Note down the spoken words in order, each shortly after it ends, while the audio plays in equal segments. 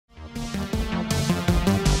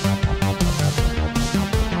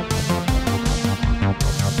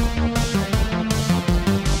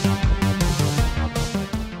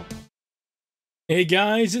Hey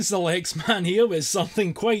guys, it's the Lex Man here with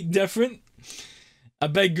something quite different. A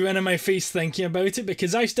big grin on my face thinking about it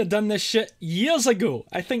because I should have done this shit years ago.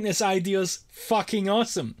 I think this idea's fucking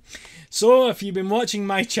awesome. So if you've been watching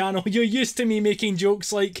my channel, you're used to me making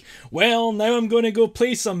jokes like, well, now I'm going to go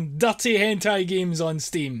play some dirty hentai games on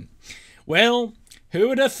Steam. Well, who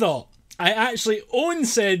would have thought? I actually own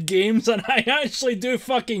said games and I actually do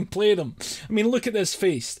fucking play them. I mean, look at this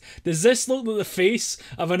face. Does this look like the face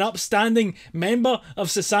of an upstanding member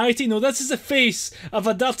of society? No, this is the face of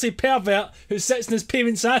a dirty pervert who sits in his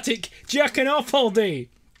parents' attic jerking off all day.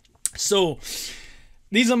 So,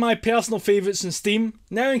 these are my personal favourites on Steam.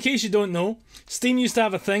 Now, in case you don't know, Steam used to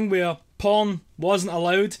have a thing where porn wasn't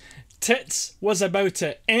allowed. Tits was about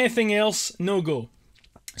it. Anything else, no go.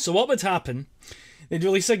 So what would happen? They'd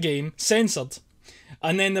release a game, censored,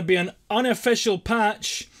 and then there'd be an unofficial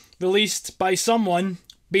patch released by someone,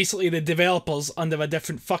 basically the developers under a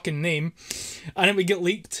different fucking name, and it would get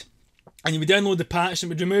leaked, and you would download the patch and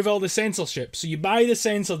it would remove all the censorship. So you buy the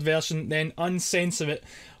censored version, then uncensor it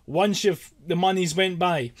once the money's went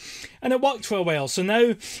by. And it worked for a while. So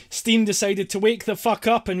now Steam decided to wake the fuck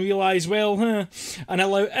up and realise, well, and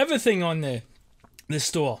allow everything on the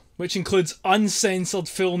store, which includes uncensored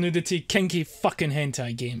full nudity kinky fucking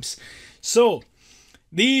hentai games. So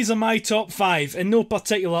these are my top 5 in no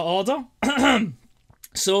particular order.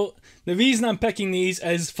 So the reason I'm picking these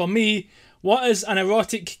is, for me, what is an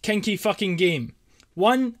erotic kinky fucking game?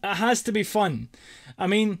 One, it has to be fun. I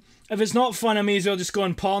mean, if it's not fun, I may as well just go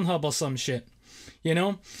on Pornhub or some shit, you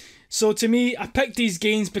know? So to me, I picked these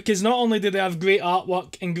games because not only do they have great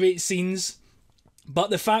artwork and great scenes, but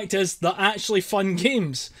the fact is, they're actually fun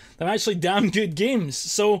games. They're actually damn good games.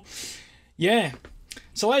 So, yeah.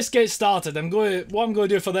 So let's get started. What I'm going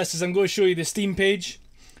to do for this is I'm going to show you the Steam page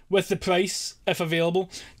with the price, if available.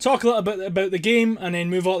 Talk a little bit about the game, and then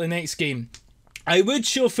move on to the next game. I would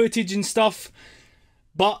show footage and stuff,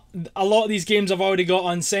 but a lot of these games I've already got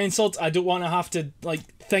uncensored. I don't want to have to, like,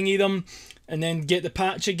 thingy them and then get the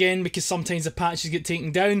patch again, because sometimes the patches get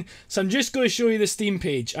taken down. So I'm just going to show you the Steam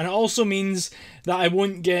page, and it also means that I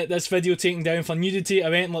won't get this video taken down for nudity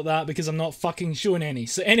or anything like that, because I'm not fucking showing any.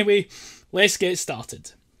 So anyway, let's get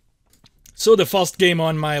started. So the first game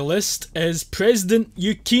on my list is President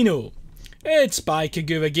Yukino. It's by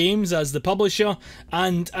Kagura Games as the publisher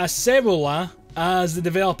and Acerola as the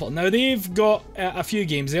developer. Now they've got a few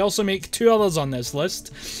games. They also make 2 others on this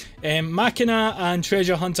list. Machina and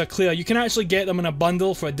Treasure Hunter Claire. You can actually get them in a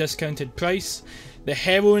bundle for a discounted price. The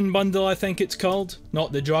heroin bundle, I think it's called.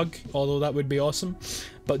 Not the drug, although that would be awesome.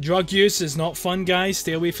 But drug use is not fun, guys.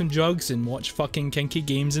 Stay away from drugs and watch fucking kinky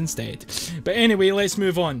games instead. But anyway, let's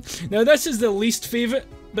move on. Now this is the least favourite,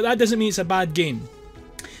 but that doesn't mean it's a bad game.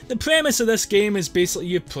 The premise of this game is basically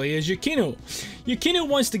you play as Yukino. Yukino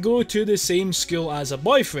wants to go to the same school as her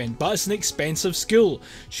boyfriend, but it's an expensive school,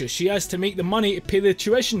 so she has to make the money to pay the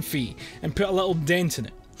tuition fee and put a little dent in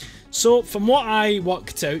it. So from what I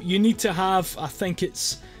worked out, you need to have, I think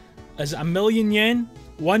is it 1 million yen?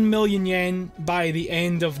 1 million yen by the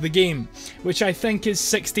end of the game, which I think is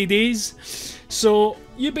 60 days. So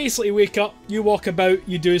you basically wake up, you walk about,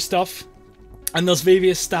 you do stuff, and there's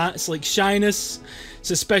various stats like shyness,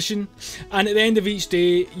 suspicion, and at the end of each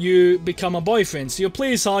day you become a boyfriend. So you'll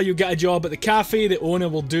play as her, you'll get a job at the cafe, the owner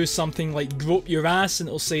will do something like grope your ass and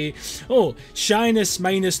it'll say, oh, shyness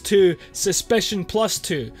 -2, suspicion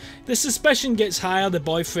 +2. The suspicion gets higher, the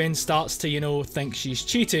boyfriend starts to, you know, think she's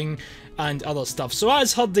cheating and other stuff. So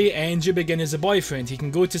as her day ends, you begin as a boyfriend. He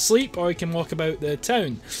can go to sleep or he can walk about the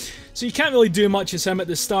town. So you can't really do much as him at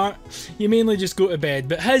the start, you mainly just go to bed.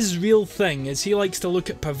 But his real thing is he likes to look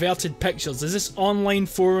at perverted pictures. There's this online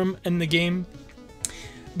forum in the game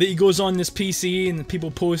that he goes on this PC and people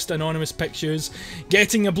post anonymous pictures.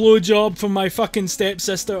 Getting a blowjob from my fucking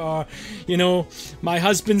stepsister, or, you know, my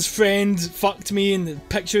husband's friend fucked me, and the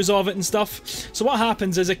pictures of it and stuff. So what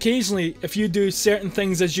happens is occasionally, if you do certain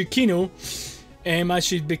things as Yukino, as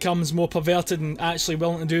she becomes more perverted and actually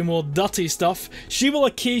willing to do more dirty stuff, she will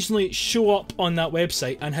occasionally show up on that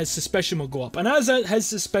website and his suspicion will go up. And as his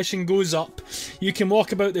suspicion goes up, you can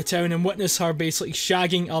walk about the town and witness her basically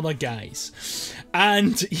shagging other guys.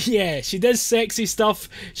 And yeah, she does sexy stuff,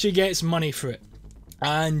 she gets money for it.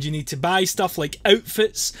 And you need to buy stuff like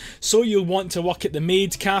outfits, so you'll want to work at the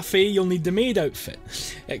maid cafe, you'll need the maid outfit.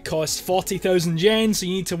 It costs 40,000 yen, so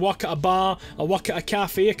you need to work at a bar or work at a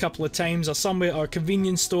cafe a couple of times or somewhere, or a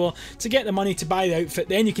convenience store to get the money to buy the outfit,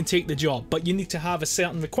 then you can take the job. But you need to have a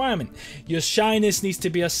certain requirement. Your shyness needs to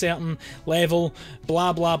be a certain level,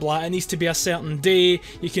 blah blah blah, it needs to be a certain day.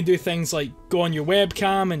 You can do things like go on your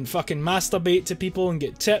webcam and fucking masturbate to people and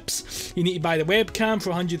get tips. You need to buy the webcam for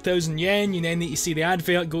 100,000 yen. You then need to see the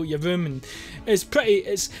advert, go to your room, and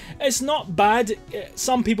it's not bad.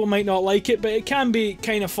 Some people might not like it, but it can be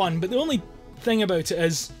kind of fun. But the only thing about it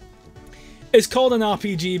is, it's called an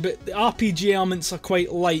RPG, but the RPG elements are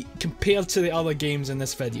quite light compared to the other games in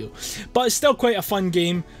this video. But it's still quite a fun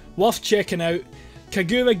game, worth checking out.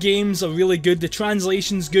 Kagura Games are really good. The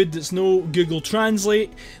translation's good. There's no Google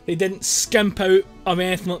Translate. They didn't skimp out or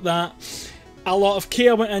anything like that. A lot of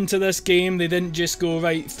care went into this game. They didn't just go,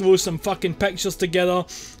 right, throw some fucking pictures together,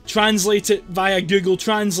 translate it via Google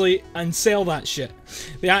Translate and sell that shit.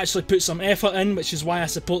 They actually put some effort in, which is why I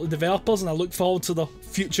support the developers and I look forward to the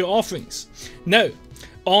future offerings. Now,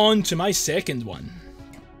 on to my second one.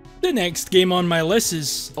 The next game on my list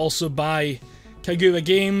is also by Kagura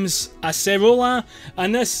Games, Acerola,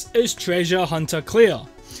 and this is Treasure Hunter Claire.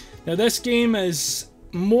 Now this game is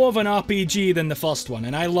more of an RPG than the first one,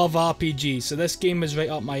 and I love RPGs, so this game is right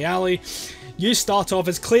up my alley. You start off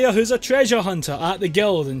as Claire, who's a treasure hunter at the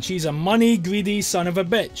guild, and she's a money-greedy son of a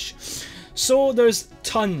bitch. So there's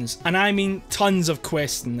tons, and I mean tons of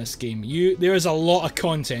quests in this game. There is a lot of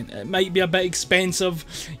content. It might be a bit expensive.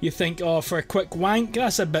 You think, oh, for a quick wank,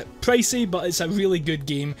 that's a bit pricey, but it's a really good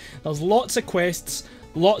game. There's lots of quests,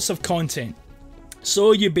 lots of content.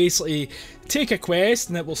 So you basically take a quest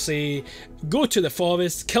and it will say, go to the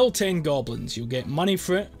forest, kill 10 goblins. You'll get money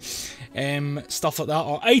for it. Stuff like that,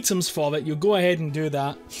 or items for it. You'll go ahead and do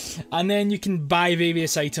that, and then you can buy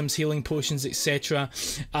various items, healing potions, etc.,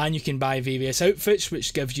 and you can buy various outfits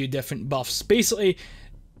which gives you different buffs. Basically,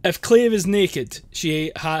 if Claire is naked,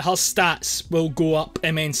 her stats will go up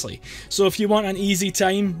immensely. So if you want an easy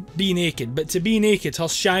time, be naked, but to be naked, her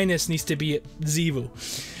shyness needs to be at 0.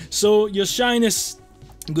 So your shyness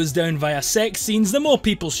goes down via sex scenes. The more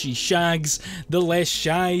people she shags, the less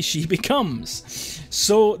shy she becomes.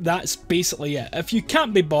 So that's basically it. If you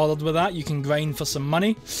can't be bothered with that, you can grind for some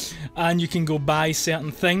money, and you can go buy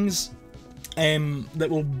certain things that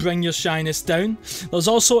will bring your shyness down. There's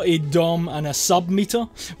also a dom and a sub meter,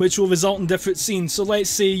 which will result in different scenes. So let's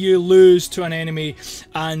say you lose to an enemy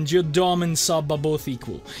and your dom and sub are both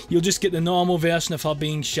equal. You'll just get the normal version of her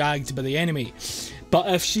being shagged by the enemy.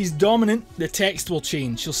 But if she's dominant, the text will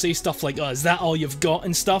change. She'll say stuff like, oh, is that all you've got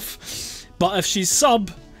and stuff. But if she's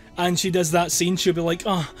sub and she does that scene, she'll be like,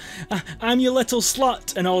 oh, I'm your little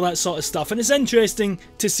slut, and all that sort of stuff. And it's interesting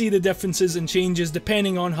to see the differences and changes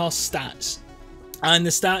depending on her stats. And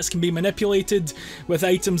the stats can be manipulated with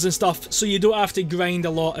items and stuff, so you don't have to grind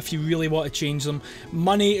a lot if you really want to change them.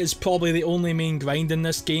 Money is probably the only main grind in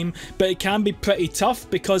this game, but it can be pretty tough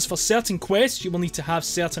because for certain quests you will need to have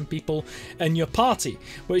certain people in your party,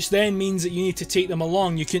 which then means that you need to take them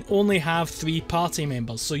along. You can only have 3 party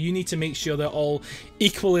members, so you need to make sure they're all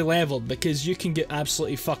equally leveled because you can get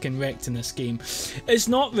absolutely fucking wrecked in this game. It's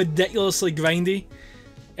not ridiculously grindy.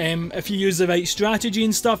 If you use the right strategy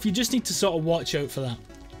and stuff, you just need to sort of watch out for that.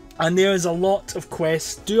 And there is a lot of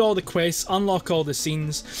quests. Do all the quests, unlock all the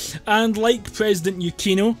scenes, and like President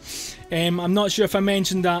Yukino, I'm not sure if I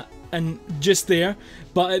mentioned that just there,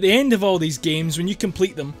 but at the end of all these games, when you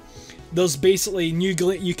complete them, there's basically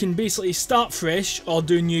you can basically start fresh or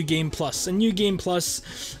do New Game Plus. And New Game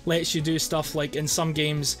Plus lets you do stuff like, in some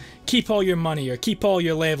games, keep all your money or keep all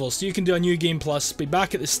your levels. So you can do a New Game Plus, be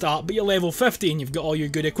back at the start, but you're level 50 and you've got all your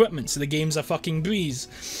good equipment, so the game's a fucking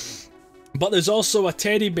breeze. But there's also a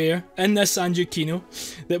teddy bear in this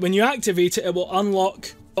Anjukino that when you activate it, it will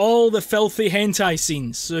unlock all the filthy hentai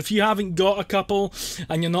scenes. So if you haven't got a couple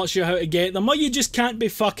and you're not sure how to get them, or you just can't be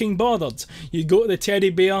fucking bothered, you go to the teddy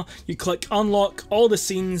bear, you click unlock all the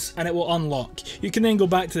scenes, and it will unlock. You can then go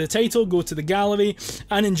back to the title, go to the gallery,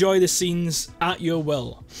 and enjoy the scenes at your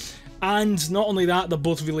will. And not only that, they're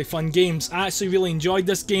both really fun games. I actually really enjoyed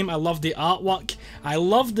this game. I loved the artwork, I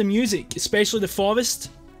loved the music, especially the forest.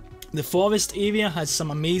 The forest area has some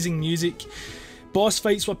amazing music. Boss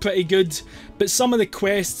fights were pretty good, but some of the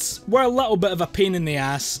quests were a little bit of a pain in the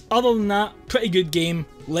ass. Other than that, pretty good game.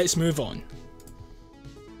 Let's move on.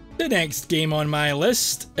 The next game on my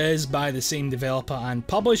list is by the same developer and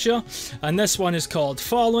publisher, and this one is called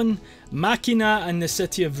Fallen, Machina and the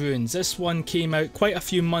City of Ruins. This one came out quite a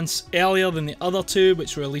few months earlier than the other two,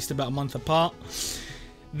 which were released about a month apart.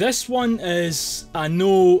 This one is a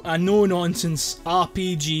no-nonsense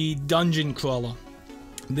RPG dungeon crawler.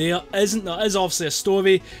 There is obviously a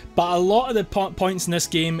story, but a lot of the points in this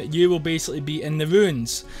game you will basically be in the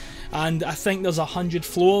ruins. And I think there's 100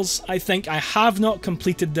 floors. I have not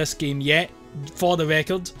completed this game yet, for the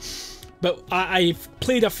record, but I've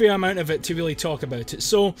played a fair amount of it to really talk about it.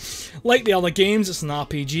 So, like the other games, it's an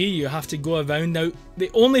RPG, you have to go around. Now,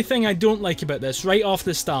 the only thing I don't like about this, right off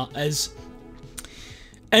the start, is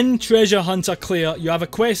in Treasure Hunter Claire, you have a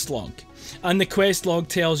quest log. And the quest log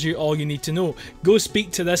tells you all you need to know. Go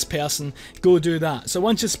speak to this person, go do that. So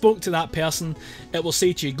once you spoke to that person, it will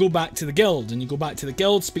say to you, go back to the guild. And you go back to the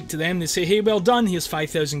guild, speak to them, they say, hey, well done, here's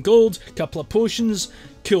 5,000 gold, couple of potions,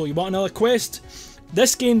 cool, you want another quest?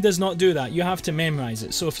 This game does not do that, you have to memorise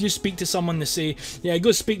it. So if you speak to someone, they say, yeah,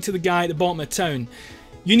 go speak to the guy at the bottom of town.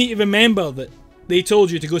 You need to remember that they told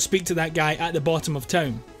you to go speak to that guy at the bottom of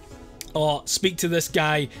town. Or speak to this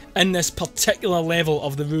guy in this particular level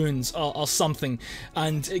of the ruins, or something.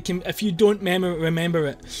 And it can, if you don't remember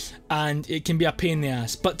it, and it can be a pain in the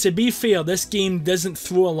ass. But to be fair, this game doesn't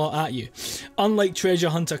throw a lot at you. Unlike Treasure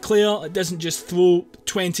Hunter Claire, it doesn't just throw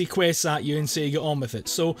 20 quests at you and say get on with it.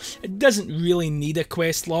 So it doesn't really need a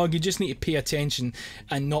quest log, you just need to pay attention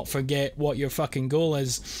and not forget what your fucking goal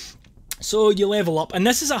is. So you level up, and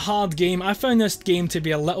this is a hard game. I found this game to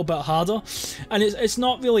be a little bit harder, and it's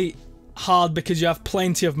not really hard because you have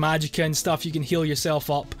plenty of magicka and stuff, you can heal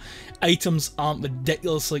yourself up. Items aren't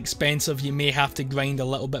ridiculously expensive, you may have to grind a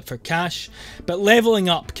little bit for cash, but leveling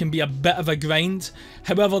up can be a bit of a grind.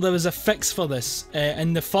 However, there is a fix for this.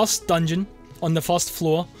 In the first dungeon, on the first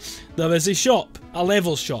floor, there is a shop, a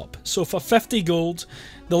level shop. So for 50 gold,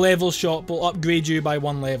 the level shop will upgrade you by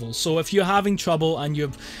 1 level. So if you're having trouble and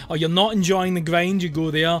you're not enjoying the grind, you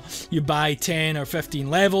go there, you buy 10 or 15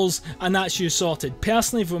 levels, and that's you sorted.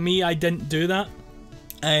 Personally, for me, I didn't do that.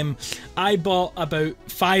 I bought about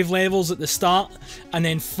 5 levels at the start and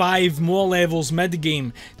then 5 more levels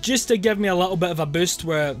mid-game, just to give me a little bit of a boost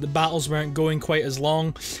where the battles weren't going quite as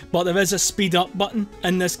long. But there is a speed up button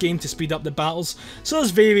in this game to speed up the battles, so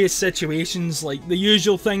there's various situations, like the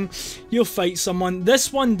usual thing, you'll fight someone.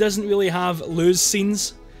 This one doesn't really have lose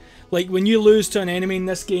scenes. Like when you lose to an enemy in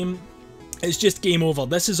this game, it's just game over.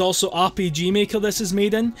 This is also RPG Maker this is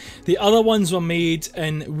made in. The other ones were made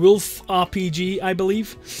in Wolf RPG, I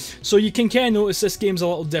believe. So you can kind of notice this game's a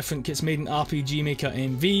little different because it's made in RPG Maker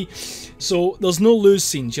MV. So there's no lose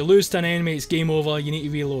scenes. You lose to an enemy, it's game over, you need to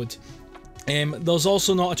reload. There's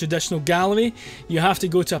also not a traditional gallery. You have to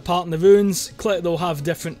go to a part in the ruins. They'll have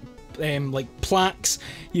different like plaques.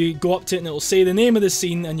 You go up to it and it'll say the name of the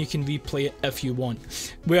scene and you can replay it if you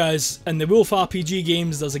want. Whereas in the Wolf RPG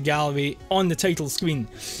games, there's a gallery on the title screen.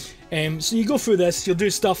 So you go through this, you'll do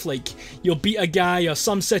stuff like you'll beat a guy, or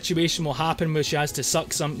some situation will happen where she has to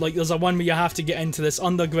suck some, like there's a one where you have to get into this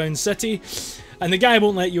underground city and the guy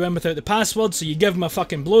won't let you in without the password, so you give him a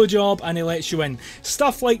fucking blowjob and he lets you in.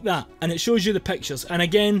 Stuff like that, and it shows you the pictures. And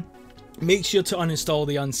again, make sure to uninstall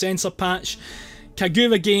the Uncensor patch.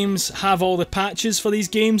 Kagura Games have all the patches for these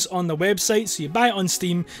games on their website, so you buy it on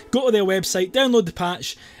Steam, go to their website, download the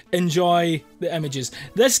patch, enjoy the images.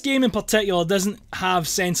 This game in particular doesn't have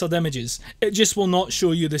censored images, it just will not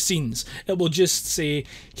show you the scenes. It will just say,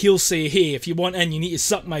 he'll say, hey, if you want in you need to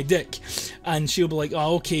suck my dick, and she'll be like,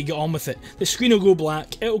 oh okay, get on with it. The screen will go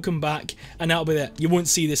black, it'll come back, and that'll be it. You won't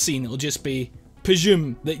see the scene, it'll just be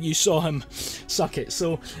presume that you saw him suck it.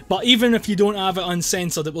 So, but even if you don't have it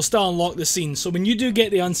uncensored, it will still unlock the scene. So when you do get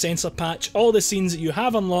the uncensored patch, all the scenes that you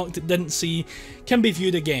have unlocked that didn't see can be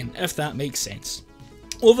viewed again, if that makes sense.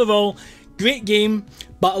 Overall, great game,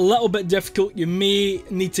 but a little bit difficult. You may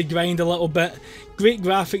need to grind a little bit. Great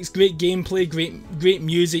graphics, great gameplay, great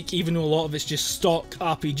music, even though a lot of it's just stock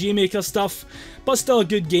RPG Maker stuff, but still a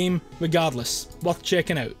good game regardless. Worth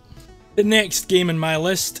checking out. The next game in my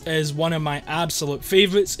list is one of my absolute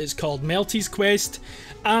favourites. It's called Melty's Quest,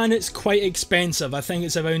 and it's quite expensive. I think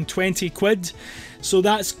it's around 20 quid, so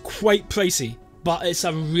that's quite pricey, but it's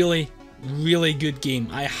a really good game.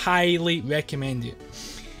 I highly recommend it.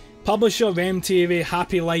 Publisher Lex-TV,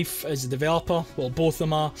 Happy Life is the developer, well both of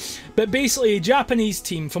them are, but basically a Japanese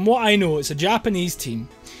team. From what I know, it's a Japanese team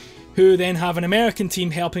who then have an American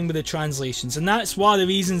team helping with the translations, and that's one of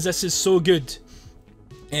the reasons this is so good.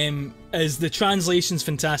 Is the translation's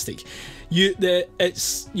fantastic. You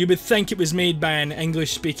would think it was made by an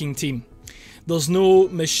English speaking team. There's no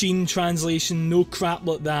machine translation, no crap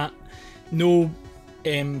like that, no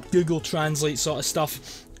Google Translate sort of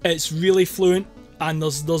stuff. It's really fluent, and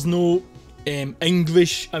there's no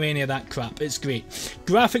English or any of that crap. It's great.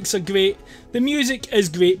 Graphics are great, the music is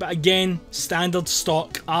great, but again, standard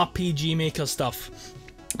stock RPG Maker stuff.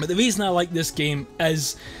 But the reason I like this game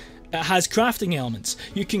is it has crafting elements.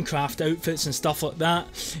 You can craft outfits and stuff like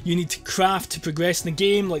that. You need to craft to progress in the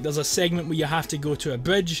game. Like there's a segment where you have to go to a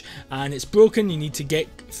bridge and it's broken. You need to get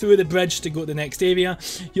through the bridge to go to the next area.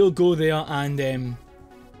 You'll go there and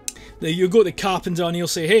You go to the carpenter and he'll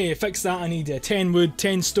say, hey, fix that, I need 10 wood,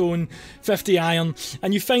 10 stone, 50 iron,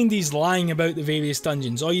 and you find these lying about the various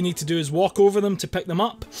dungeons. All you need to do is walk over them to pick them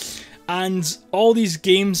up. And all these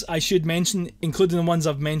games, I should mention, including the ones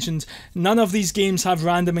I've mentioned, none of these games have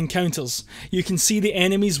random encounters. You can see the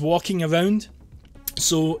enemies walking around,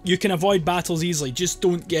 so you can avoid battles easily. Just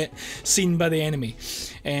don't get seen by the enemy.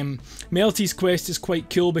 Melty's quest is quite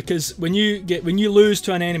cool because when you lose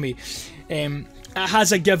to an enemy, it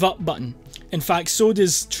has a give up button. In fact, so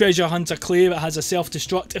does Treasure Hunter Clay. It has a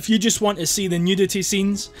self-destruct. If you just want to see the nudity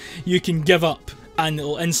scenes, you can give up. And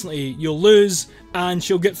it'll instantly, you'll lose and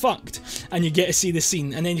she'll get fucked and you get to see the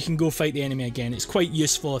scene, and then you can go fight the enemy again. It's quite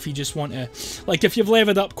useful if you just want to, like if you've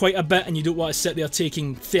leveled up quite a bit and you don't want to sit there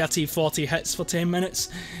taking 30-40 hits for 10 minutes,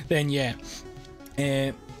 then yeah,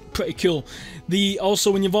 pretty cool.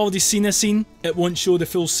 Also, when you've already seen a scene, it won't show the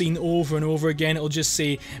full scene over and over again. It'll just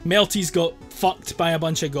say Melty's got fucked by a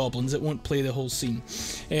bunch of goblins. It won't play the whole scene.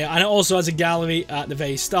 And it also has a gallery at the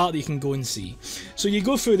very start that you can go and see. So you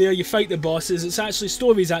go through there, you fight the bosses.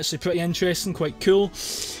 Story's actually pretty interesting, quite cool.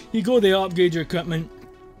 You go there, upgrade your equipment,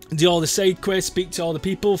 do all the side quests, speak to all the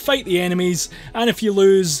people, fight the enemies, and if you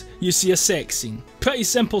lose, you see a sex scene. Pretty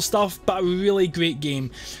simple stuff, but a really great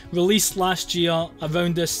game. Released last year,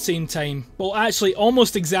 around this same time. Well, actually,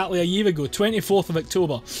 almost exactly a year ago, 24th of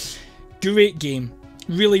October. Great game.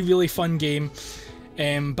 Really, really fun game.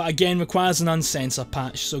 But again, requires an uncensor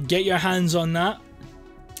patch, so get your hands on that.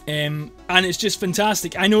 And it's just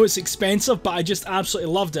fantastic. I know it's expensive, but I just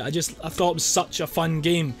absolutely loved it. I thought it was such a fun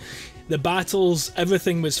game. The battles,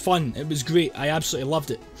 everything was fun. It was great. I absolutely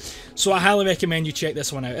loved it. So I highly recommend you check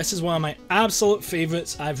this one out. This is one of my absolute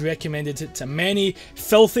favourites. I've recommended it to many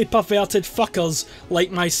filthy, perverted fuckers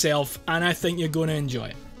like myself, and I think you're going to enjoy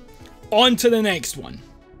it. On to the next one.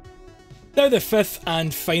 Now the fifth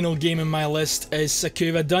and final game in my list is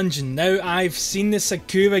Sakura Dungeon. Now I've seen the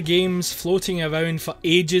Sakura games floating around for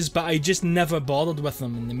ages, but I just never bothered with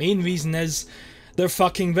them, and the main reason is they're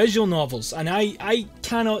fucking visual novels, and I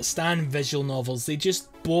cannot stand visual novels. They just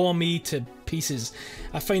bore me to pieces.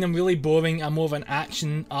 I find them really boring. I'm more of an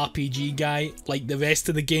action RPG guy, like the rest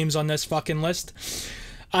of the games on this fucking list.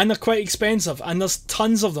 And they're quite expensive, and there's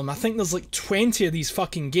tons of them. I think there's like 20 of these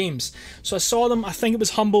fucking games. So I saw them, I think it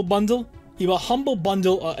was Humble Bundle. Either Humble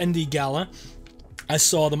Bundle or Indie Gala. I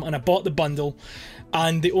saw them and I bought the bundle.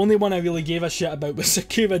 And the only one I really gave a shit about was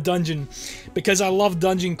Sakura Dungeon, because I love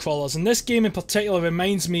dungeon crawlers, and this game in particular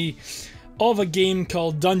reminds me of a game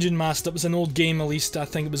called Dungeon Master. It was an old game released, I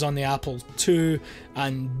think it was on the Apple II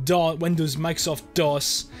and Windows, Microsoft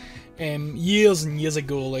DOS, years and years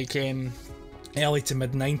ago, like early to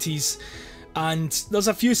mid 90s. And there's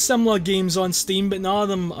a few similar games on Steam, but none of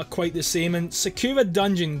them are quite the same, and Sakura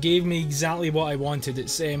Dungeon gave me exactly what I wanted.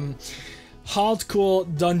 It's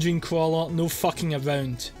hardcore dungeon crawler, no fucking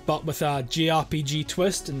around, but with a JRPG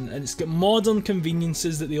twist, and it's got modern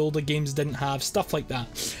conveniences that the older games didn't have, stuff like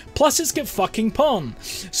that. Plus it's got fucking porn,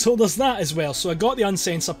 so there's that as well. So I got the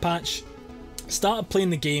uncensored patch, started playing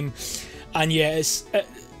the game, and yeah, it's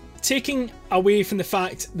taking away from the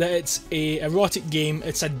fact that it's a erotic game,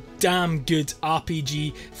 it's a damn good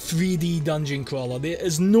RPG 3D dungeon crawler. There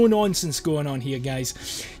is no nonsense going on here,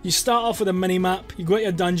 guys. You start off with a mini-map, you go to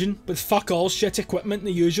your dungeon with fuck all shit equipment,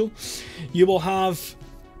 the usual. You will have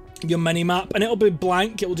your mini-map, and it'll be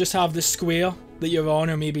blank. It will just have the square that you're on,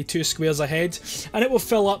 or maybe 2 squares ahead, and it will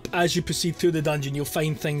fill up as you proceed through the dungeon. You'll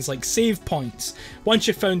find things like save points. Once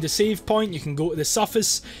you've found the save point, you can go to the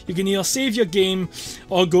surface. You can either save your game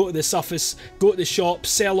or go to the surface, go to the shop,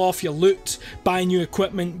 sell off your loot, buy new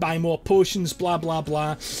equipment, buy more potions, blah blah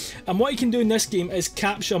blah. And what you can do in this game is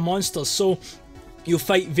capture monsters. So you'll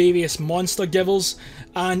fight various monster givers,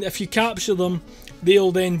 and if you capture them,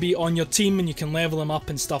 they'll then be on your team and you can level them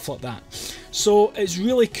up and stuff like that. So it's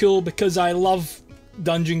really cool because I love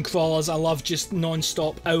dungeon crawlers. I love just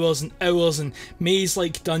non-stop hours and hours and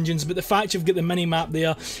maze-like dungeons, but the fact you've got the mini-map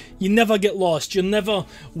there, you never get lost. You're never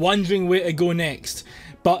wondering where to go next.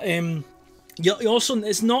 But it's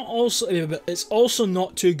also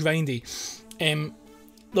not too grindy.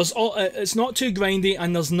 It's not too grindy,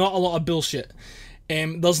 and there's not a lot of bullshit.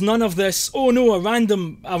 There's none of this, oh no, a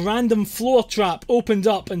random floor trap opened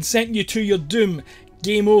up and sent you to your doom,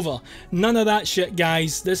 game over. None of that shit,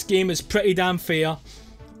 guys. This game is pretty damn fair.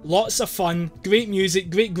 Lots of fun, great music,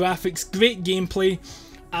 great graphics, great gameplay,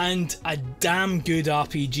 and a damn good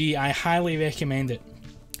RPG. I highly recommend it.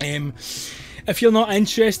 If you're not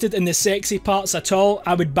interested in the sexy parts at all,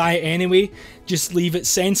 I would buy it anyway. Just leave it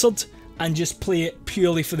censored and just play it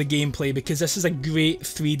purely for the gameplay, because this is a great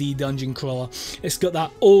 3D dungeon crawler. It's got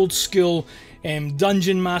that old school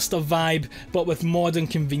Dungeon Master vibe, but with modern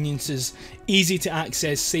conveniences, easy to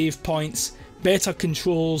access save points, better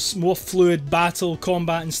controls, more fluid battle,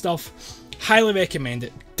 combat and stuff. Highly recommend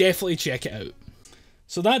it. Definitely check it out.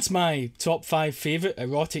 So that's my top 5 favourite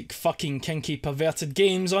erotic, fucking, kinky, perverted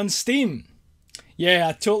games on Steam. Yeah,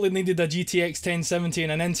 I totally needed a GTX 1070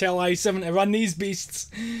 and an Intel i7 to run these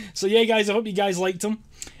beasts. So yeah guys, I hope you guys liked them.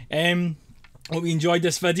 Hope you enjoyed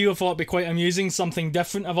this video. I thought it'd be quite amusing, something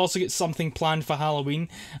different. I've also got something planned for Halloween.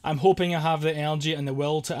 I'm hoping I have the energy and the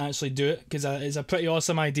will to actually do it, because it's a pretty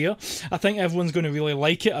awesome idea. I think everyone's going to really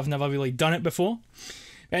like it. I've never really done it before.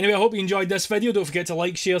 Anyway, I hope you enjoyed this video. Don't forget to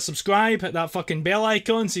like, share, subscribe, hit that fucking bell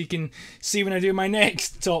icon so you can see when I do my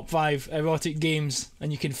next top 5 erotic games,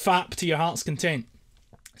 and you can fap to your heart's content.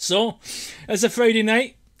 So, it's a Friday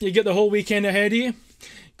night. You get the whole weekend ahead of you.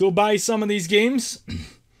 Go buy some of these games,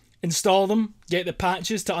 install them, get the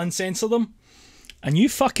patches to uncensor them, and you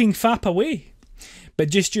fucking fap away. But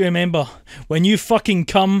just you remember, when you fucking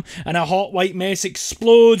come and a hot white mess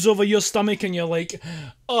explodes over your stomach and you're like,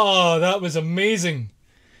 oh, that was amazing,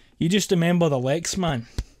 you just remember the Lex man.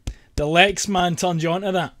 The Lex man turned you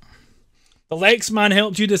onto that. The Lex man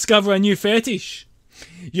helped you discover a new fetish.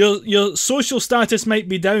 Your social status might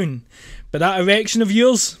be down, but that erection of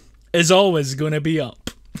yours is always going to be up.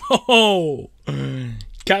 Oh,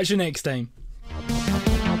 catch you next time.